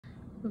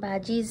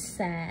Baji's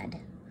sad.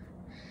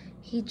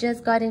 He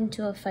just got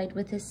into a fight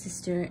with his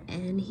sister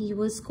and he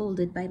was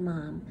scolded by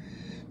mom.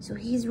 So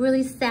he's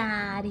really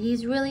sad.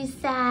 He's really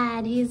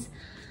sad. He's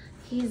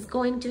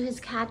going to his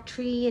cat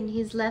tree and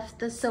he's left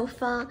the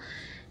sofa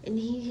and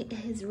he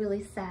is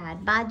really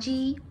sad.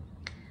 Baji,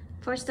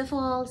 first of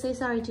all, say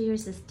sorry to your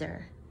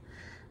sister.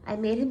 I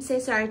made him say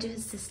sorry to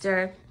his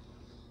sister.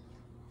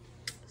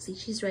 See,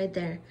 she's right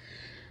there.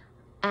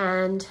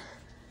 And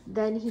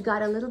then he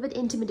got a little bit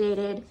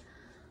intimidated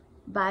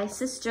by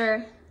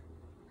sister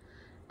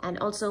and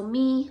also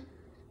me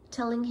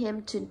telling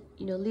him to,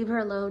 leave her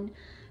alone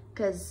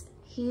because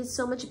he's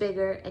so much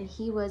bigger and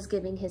he was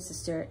giving his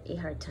sister a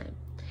hard time.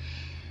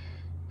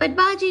 But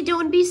Baji,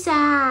 don't be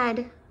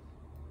sad.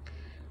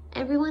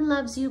 Everyone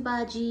loves you,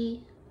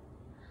 Baji.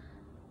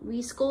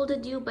 We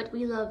scolded you, but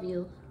we love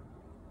you.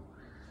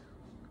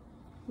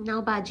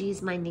 Now Baji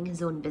is minding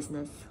his own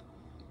business.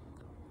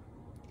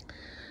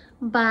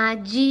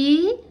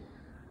 Baji?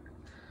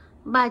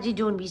 Baji,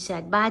 don't be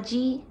sad.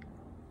 Baji,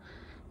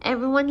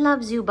 everyone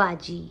loves you,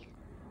 Baji.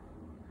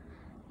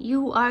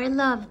 You are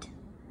loved.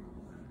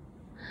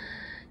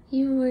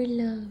 You are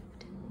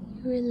loved.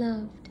 You are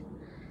loved.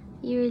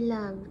 You're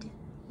loved.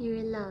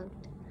 You're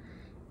loved.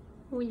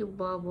 Oh, you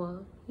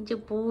Baba. It's a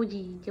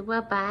Baji. It's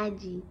a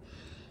Baji.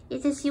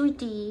 It's a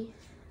sweetie.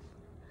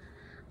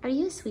 Are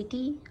you a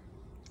sweetie?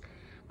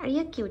 Are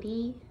you a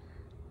cutie?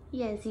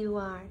 Yes, you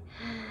are.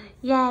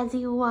 Yes,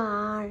 you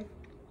are.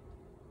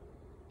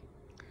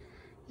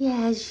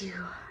 Yes, you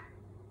are.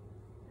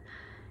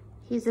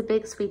 He's a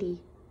big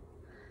sweetie.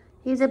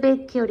 He's a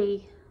big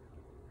cutie.